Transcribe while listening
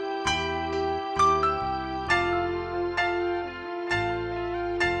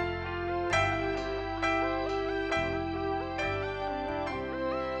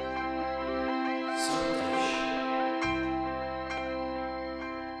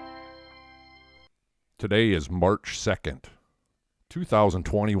Today is March 2nd,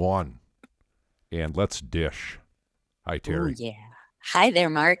 2021, and let's dish. Hi, Oh, Terry. yeah. Hi there,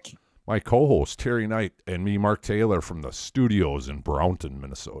 Mark. My co-host, Terry Knight, and me, Mark Taylor, from the studios in Brownton,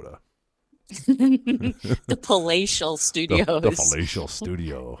 Minnesota. The Palatial The Studios. palatial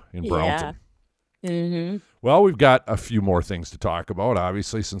studio in Yeah. Brownton. hmm Well, we've got a few more things to talk about,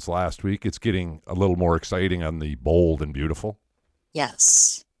 obviously, since last week. It's getting a little more exciting on the bold and beautiful.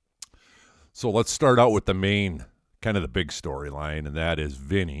 Yes. So let's start out with the main, kind of the big storyline, and that is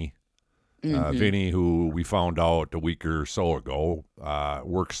Vinny. hmm Vinny, who we found out a week or so ago,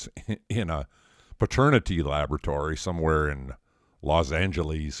 works in a paternity laboratory somewhere in Los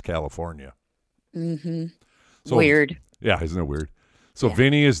Angeles, California. hmm So, Weird. yeah, isn't it weird? So Yeah.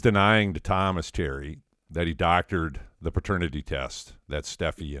 Vinny is denying to Thomas Terry that he doctored the paternity test that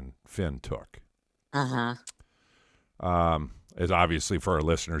Steffi and Finn took. Uh-huh. As obviously for our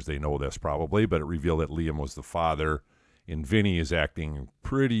listeners, they know this probably, but it revealed that Liam was the father. And Vinny is acting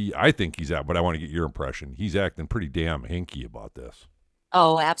pretty, I think he's out, but I want to get your impression. He's acting pretty damn hinky about this.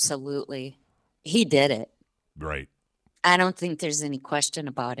 Oh, absolutely. He did it. Right. I don't think there's any question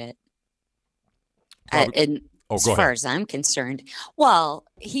about it. Probably. And Oh, as go far ahead. as I'm concerned, well,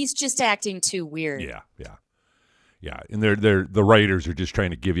 he's just acting too weird. Yeah. And the writers are just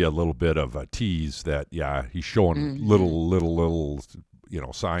trying to give you a little bit of a tease that, yeah, he's showing hmm little,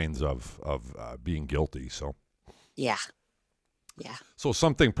 signs of being guilty. So Yeah. Yeah.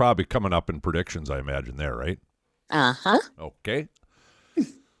 something probably coming up in predictions, I imagine there, right? Uh-huh. Okay.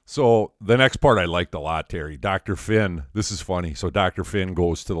 So the next part I liked a lot, Terry. Dr. Finn, this is funny. So Dr. Finn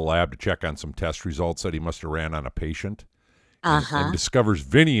goes to the lab to check on some test results that he must have ran on a patient and Uh-huh. discovers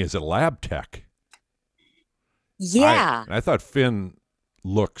Vinny is a lab tech. Yeah. I thought Finn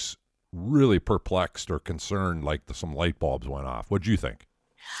looks really perplexed or concerned, like some light bulbs went off. What'd you think?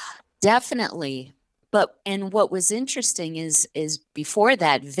 Definitely. And what was interesting is before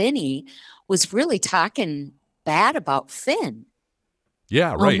that, Vinny was really talking bad about Finn.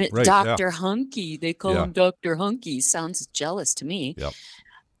 Yeah, right. Yeah. Dr. Hunky. They call Yeah. him Dr. Hunky. Sounds jealous to me. Yep.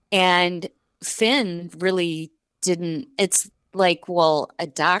 And Finn really didn't. It's like, well, a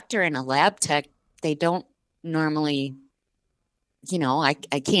doctor and a lab tech, they don't normally, I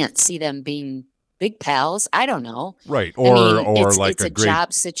can't see them being big pals. I don't know. Right. I mean, Or it's like it's a a great,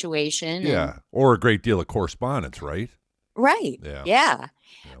 job situation. yeah, or a great deal of correspondence, right? Right. Yeah. Yeah.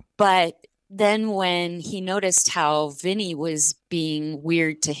 Yeah. But then when he noticed how Vinny was being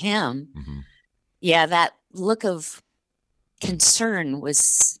weird to him, Mm-hmm. yeah, that look of concern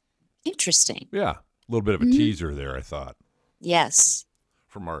was interesting. Yeah. A little bit of a Mhm. teaser there, I thought, Yes.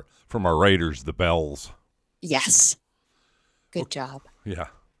 from our writers, the Bells. Yes. Good Okay. job. Yeah.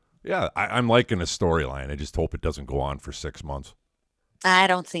 Yeah, I'm liking the storyline. I just hope it doesn't go on for 6 months. I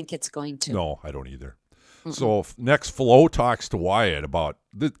don't think it's going to. No, I don't either. Mm-mm. So next, Flo talks to Wyatt about,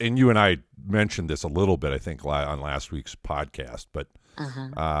 and you and I mentioned this a little bit, I think, on last week's podcast, but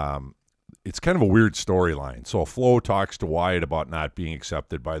Uh-huh. it's kind of a weird storyline. So Flo talks to Wyatt about not being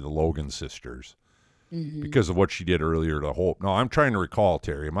accepted by the Logan sisters hmm because of what she did earlier to Hope. No, I'm trying to recall,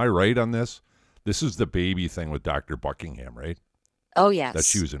 Terry. Am I right on this? This is the baby thing with Dr. Buckingham, right? Oh, yes. That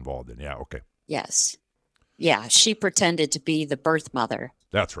she was involved in. Yeah, okay. Yes. Yeah. She pretended to be the birth mother.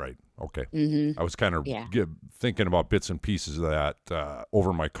 That's right. Okay. hmm I was kind of Yeah. thinking about bits and pieces of that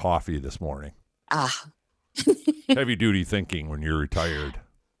over my coffee this morning. Ah. Heavy duty thinking when you're retired.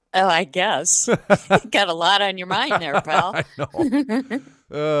 Oh, I guess. Got a lot on your mind there, pal. I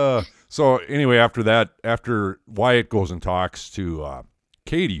know. So anyway, after Wyatt goes and talks to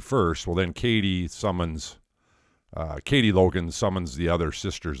Katie first, well, then Katie Logan summons the other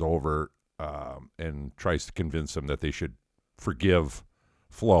sisters over and tries to convince them that they should forgive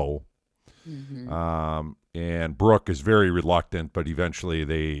Flo. hmm And Brooke is very reluctant, but eventually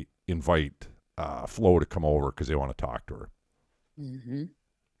they invite Flo to come over because they want to talk to her. hmm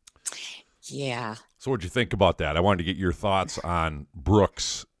Yeah. So what'd you think about that? I wanted to get your thoughts on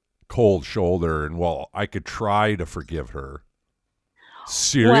Brooke's cold shoulder, and well, I could try to forgive her.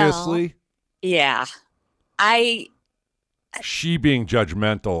 Seriously? Yeah. I She being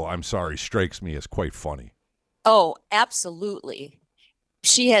judgmental, I'm sorry, strikes me as quite funny. Oh, absolutely.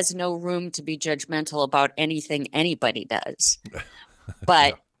 She has no room to be judgmental about anything anybody does.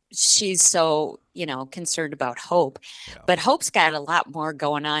 But she's so, concerned about Hope. Yeah. But Hope's got a lot more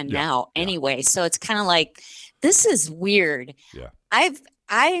going on Yeah, now yeah. anyway. So it's kind of like, this is weird. Yeah. I've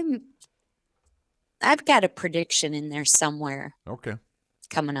got a prediction in there somewhere Okay.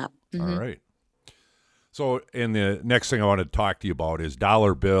 coming up. All right. So, and the next thing I want to talk to you about is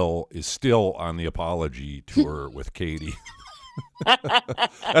Dollar Bill is still on the apology tour with Katie.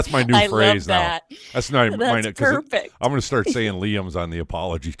 That's my new I phrase love now. that. That's not mine. That's perfect. I'm going to start saying Liam's on the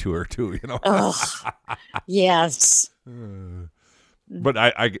apology tour too. Oh, yes. But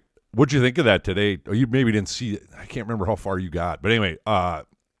what'd you think of that today? Or you maybe didn't see it. I can't remember how far you got. But anyway,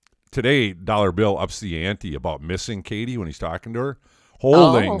 today Dollar Bill ups the ante about missing Katie when he's talking to her,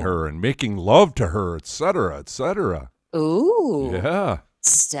 holding her and making love to her, etc., etc. Ooh. Yeah.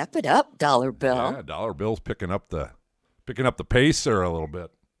 Step it up, Dollar Bill. Yeah, Dollar Bill's picking up the pace there a little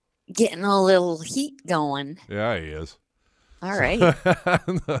bit. Getting a little heat going. Yeah, he is. All right.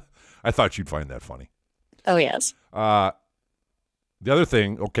 I thought you'd find that funny. Oh, yes. The other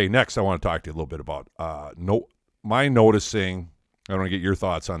thing, okay, next I want to talk to you a little bit about my noticing, I want to get your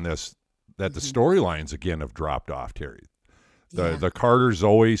thoughts on this, that the storylines again have dropped off, Terry. The Carter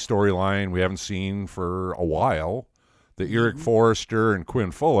Zoe storyline we haven't seen for a while. The Eric Forrester and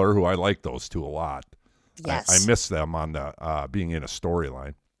Quinn Fuller, who I like those two a lot. Yes. I miss them on the being in a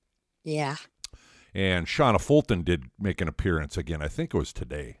storyline. Yeah. And Shauna Fulton did make an appearance again. I think it was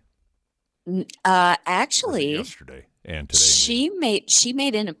today. Actually, yesterday and today. She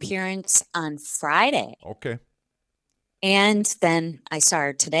made an appearance on Friday. Okay. And then I saw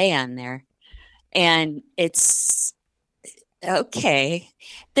her today on there. And it's okay.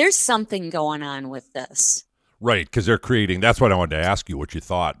 There's something going on with this. Right, because they're creating. That's what I wanted to ask you what you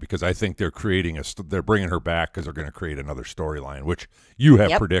thought, because I think they're creating they're bringing her back because they're going to create another storyline, which you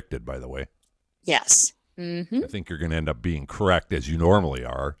have predicted, by the way. Yes. Mm-hmm. I think you're going to end up being correct as you normally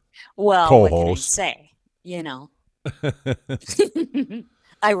are. Well, co-host. What can I say? You know,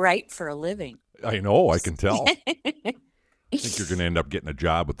 I write for a living. I know. I can tell. I think you're going to end up getting a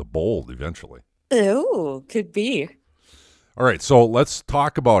job with the Bold eventually. Oh, could be. All right, so let's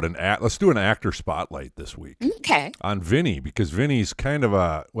talk about let's do an actor spotlight this week. Okay. On Vinny, because Vinny's kind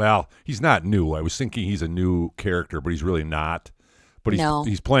of he's not new. I was thinking he's a new character, but he's really not. But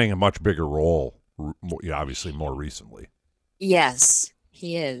he's playing a much bigger role, obviously more recently. Yes,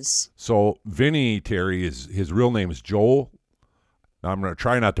 he is. So Vinny, Terry, his real name is Joel. Now I'm going to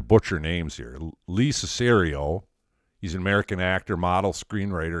try not to butcher names here. Lee Cesario. He's an American actor, model,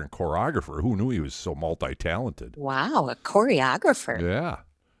 screenwriter, and choreographer. Who knew he was so multi-talented? Wow, a choreographer. Yeah.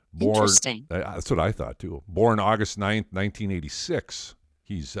 Interesting. That's what I thought, too. Born August 9th, 1986.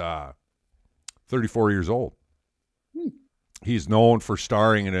 He's 34 years old. He's known for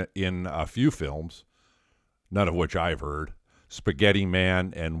starring in a few films, none of which I've heard. Spaghetti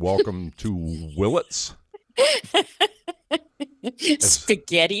Man and Welcome to Willits.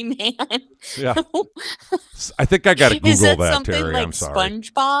 Spaghetti Man. Yeah. I think I got to Google that, Terry. Like I'm sorry.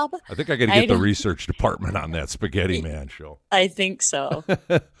 SpongeBob? I think I got to get the research department on that Spaghetti Man show. I think so.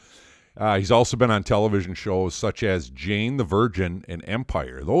 He's also been on television shows such as Jane the Virgin and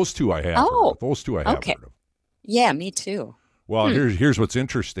Empire. Those two I have heard of. Those two I have heard of. Yeah, me too. Well, here's what's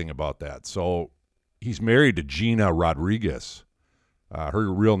interesting about that. So he's married to Gina Rodriguez.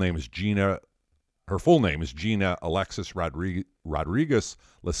 Her real name is Gina. Her full name is Gina Alexis Rodriguez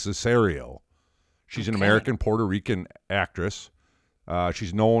Cesario. She's an American Puerto Rican actress.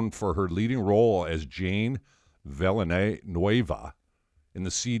 She's known for her leading role as Jane Villanueva in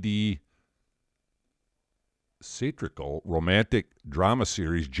the CD satirical romantic drama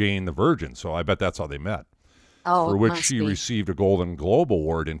series Jane the Virgin. So I bet that's how they met. For which she received a Golden Globe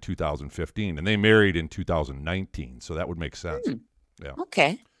Award in 2015, and they married in 2019. So that would make sense. Yeah.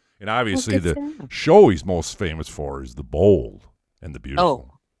 Okay. And obviously the show he's most famous for is The Bold and the Beautiful.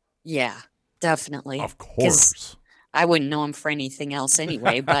 Oh, yeah, definitely. Of course. I wouldn't know him for anything else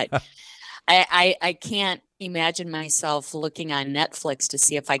anyway, but I can't imagine myself looking on Netflix to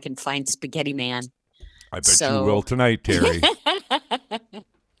see if I can find Spaghetti Man. I bet you will tonight, Terry.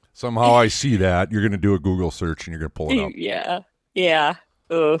 Somehow I see that. You're going to do a Google search and you're going to pull it up. Yeah. Yeah.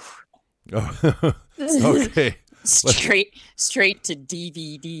 Oof. Okay. Straight to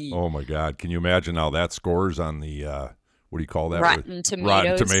DVD. Oh my God! Can you imagine how that scores on the what do you call that? Rotten Tomatoes.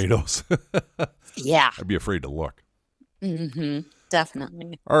 Rotten Tomatoes. Yeah. I'd be afraid to look. Mm-hmm.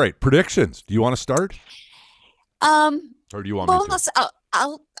 Definitely. All right, predictions. Do you want to start? Or do you want me to?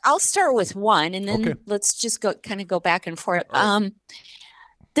 I'll start with one, and then let's just go back and forth. Right.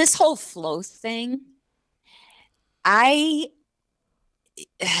 This whole flow thing, I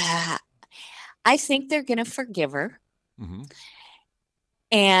think they're going to forgive her. Mm-hmm.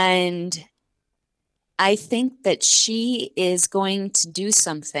 And I think that she is going to do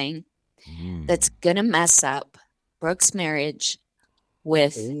something that's going to mess up Brooke's marriage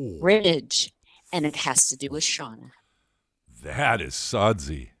with Ridge, and it has to do with Shauna. That is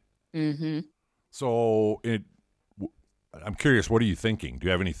sudsy. Mm-hmm. So I'm curious, what are you thinking? Do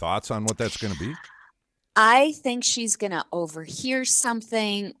you have any thoughts on what that's going to be? I think she's going to overhear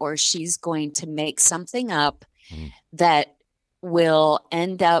something or she's going to make something up Mm. that will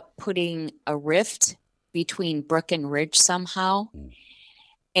end up putting a rift between Brooke and Ridge somehow Ooh.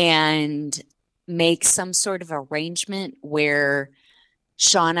 and make some sort of arrangement where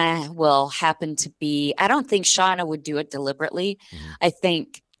Shauna will happen to be. I don't think Shauna would do it deliberately. Mhm.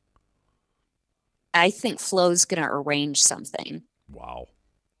 I think Flo's going to arrange something Wow.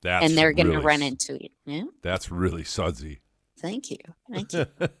 and they're going to Really run into it. Yeah. That's really sudsy. Thank you. Thank you.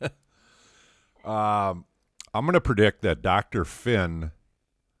 I'm going to predict that Dr. Finn,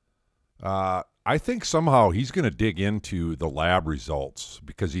 I think somehow he's going to dig into the lab results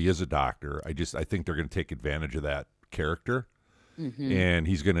because he is a doctor. I think they're going to take advantage of that character, and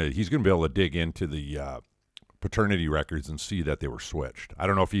he's going to be able to dig into the paternity records and see that they were switched. I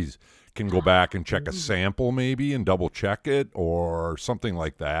don't know if he's can go back and check a sample maybe and double check it or something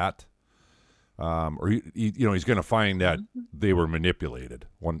like that. Or he's going to find that they were manipulated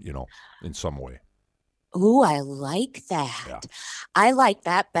in some way. Ooh, I like that. Yeah. I like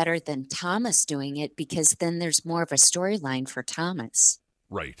that better than Thomas doing it because then there's more of a storyline for Thomas.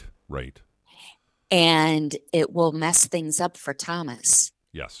 Right. And it will mess things up for Thomas.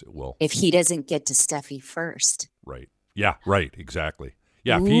 Yes, it will. If he doesn't get to Steffi first. Right. Yeah, right, exactly.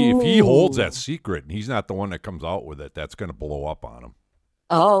 Yeah, if he holds that secret and he's not the one that comes out with it, that's going to blow up on him.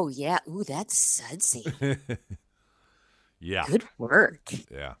 Oh, yeah. Ooh, that's sudsy. Yeah. Good work.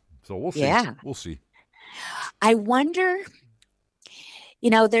 Yeah. So we'll see. Yeah. We'll see. I wonder,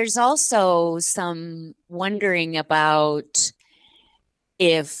 there's also some wondering about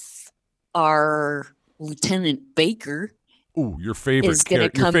if our Lieutenant Baker. Ooh, your favorite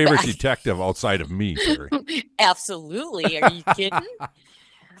back. detective outside of me, Terry. Absolutely. Are you kidding?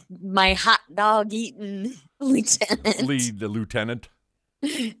 My hot dog eating lieutenant. The lieutenant.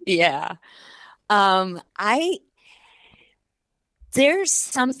 Yeah. There's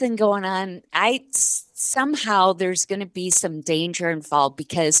something going on. Somehow there's going to be some danger involved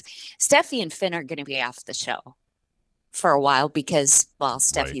because Steffi and Finn are going to be off the show for a while because,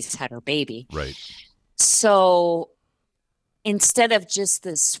 Steffi's had her baby. Right. So instead of just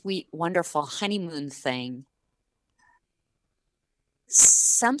the sweet, wonderful honeymoon thing,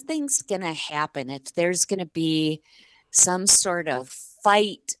 something's going to happen. If there's going to be some sort of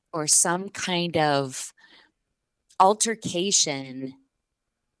fight or some kind of altercation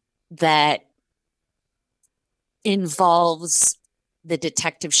that involves the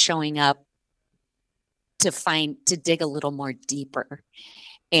detective showing up to dig a little more deeper.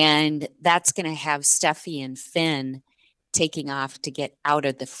 And that's going to have Steffi and Finn taking off to get out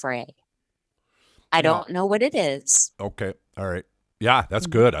of the fray. I don't know what it is. Okay. All right. Yeah, that's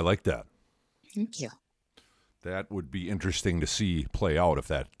good. I like that. Thank you. That would be interesting to see play out if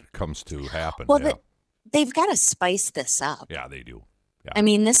that comes to happen. Well, they've got to spice this up. Yeah, they do. Yeah. I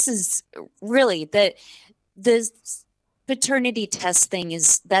mean, this is really the paternity test thing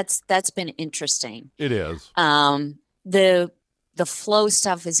that's been interesting. It is. The flow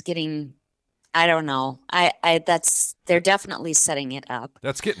stuff is getting, I don't know. They're definitely setting it up.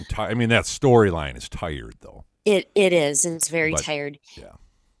 That's getting tired. I mean, that storyline is tired though. It is. It's very tired.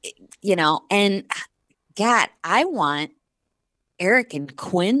 Yeah. And God, I want Eric and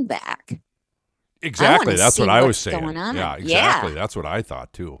Quinn back. Exactly. That's what I was saying. Going on. Yeah, exactly. Yeah. That's what I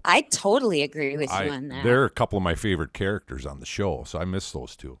thought too. I totally agree with you on that. They're a couple of my favorite characters on the show, so I miss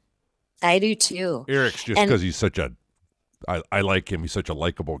those two. I do too. Eric's just because he's I like him. He's such a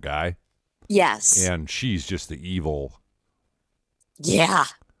likable guy. Yes. And she's just the evil. Yeah.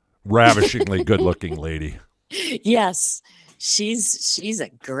 Ravishingly good-looking lady. Yes. She's a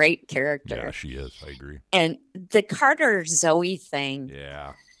great character. Yeah, she is. I agree. And the Carter Zoe thing.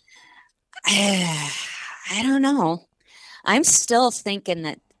 Yeah. I don't know. I'm still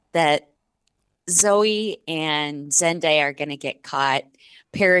thinking that Zoe and Zendaya are going to get caught.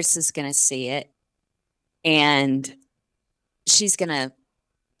 Paris is going to see it, and she's going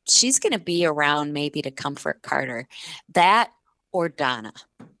to be around maybe to comfort Carter. That or Donna,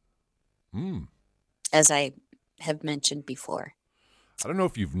 as I have mentioned before. I don't know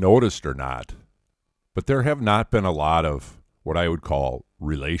if you've noticed or not, but there have not been a lot of what I would call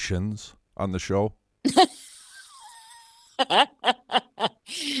relations on the show.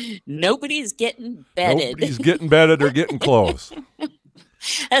 Nobody's getting bedded. Nobody's getting bedded or getting close.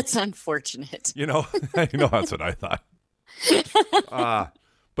 That's unfortunate. That's what I thought.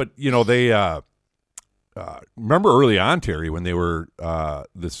 But they remember early on, Terry, when they were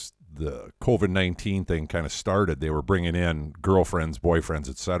the COVID-19 thing kind of started, they were bringing in girlfriends, boyfriends,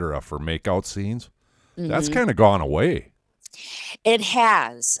 etc. for makeout scenes. Mm-hmm. That's kind of gone away. It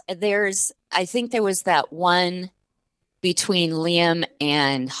has. I think there was that one between Liam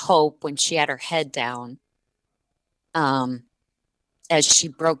and Hope when she had her head down, um, as she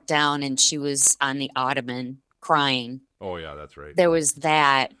broke down and she was on the ottoman crying. Oh yeah, that's right. There was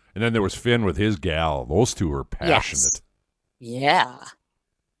that. And then there was Finn with his gal. Those two were passionate. Yes. Yeah.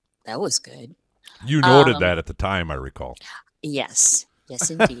 That was good. You noted that at the time, I recall. Yes. Yes,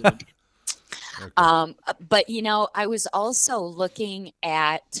 indeed. Okay. But, I was also looking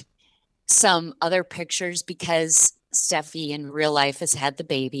at some other pictures because Steffi in real life has had the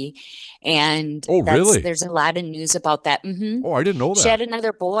baby. And really? There's a lot of news about that. Mm-hmm. Oh, I didn't know that. She had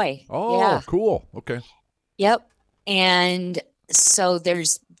another boy. Oh, yeah. Cool. Okay. Yep. And so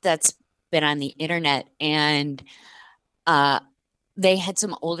that's been on the internet, and they had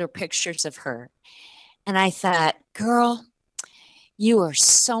some older pictures of her. And I thought, girl, you are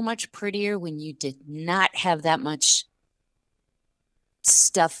so much prettier when you did not have that much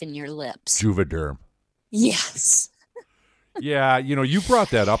stuff in your lips. Juvederm. Yes. Yeah, you brought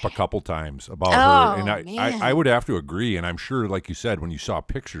that up a couple times about her, and I would have to agree. And I'm sure, like you said, when you saw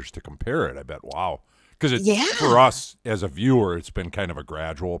pictures to compare it, I bet, wow. Because for us as a viewer, it's been kind of a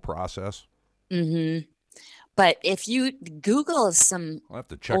gradual process. Mm-hmm. But if you Google some I'll have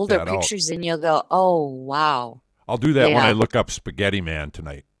to check older pictures, and you'll go, oh, wow. I'll do that when I look up Spaghetti Man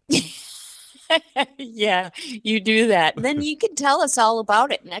tonight. Yeah, you do that. Then you can tell us all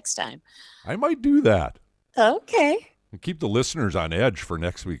about it next time. I might do that. Okay. And keep the listeners on edge for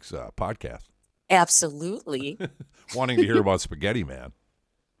next week's podcast. Absolutely. Wanting to hear about Spaghetti Man.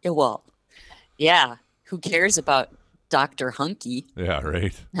 Well, yeah. Who cares about Dr. Hunky? Yeah,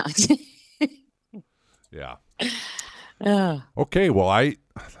 right. Yeah. Okay, well,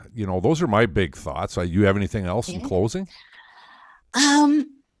 those are my big thoughts. You have anything else in closing? I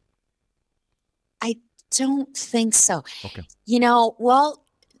don't think so. Okay. Well,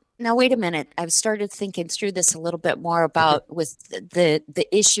 now wait a minute. I've started thinking through this a little bit more about with the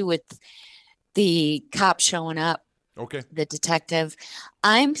issue with the cop showing up. Okay. The detective.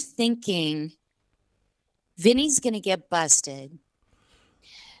 I'm thinking Vinny's going to get busted.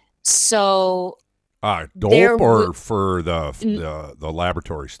 So dope or for the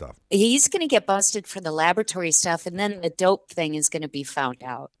laboratory stuff? He's going to get busted for the laboratory stuff, and then the dope thing is going to be found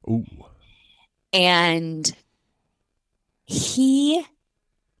out. Ooh. And he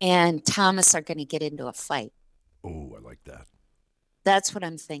and Thomas are going to get into a fight. Oh, I like that. That's what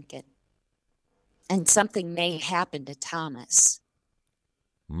I'm thinking. And something may happen to Thomas.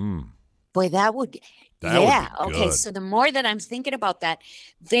 Boy, that would... Yeah. Okay. So the more that I'm thinking about that,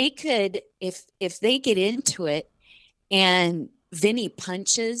 they could, if they get into it and Vinny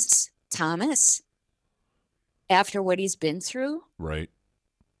punches Thomas after what he's been through, right?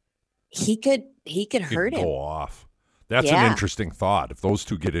 He could hurt him. Go off. That's an interesting thought. If those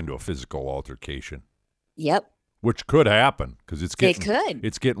two get into a physical altercation. Yep. Which could happen because it's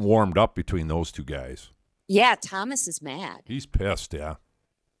getting warmed up between those two guys. Yeah. Thomas is mad. He's pissed. Yeah.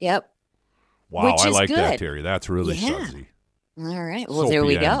 Yep. Wow, I like that, Terry. That's really sudsy. All right. Well, there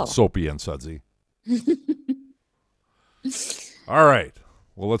we go. Soapy and sudsy. All right.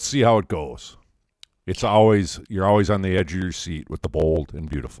 Well, let's see how it goes. You're always on the edge of your seat with the bold and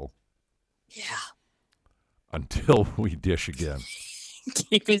beautiful. Yeah. Until we dish again.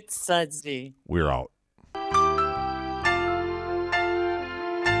 Keep it sudsy. We're out.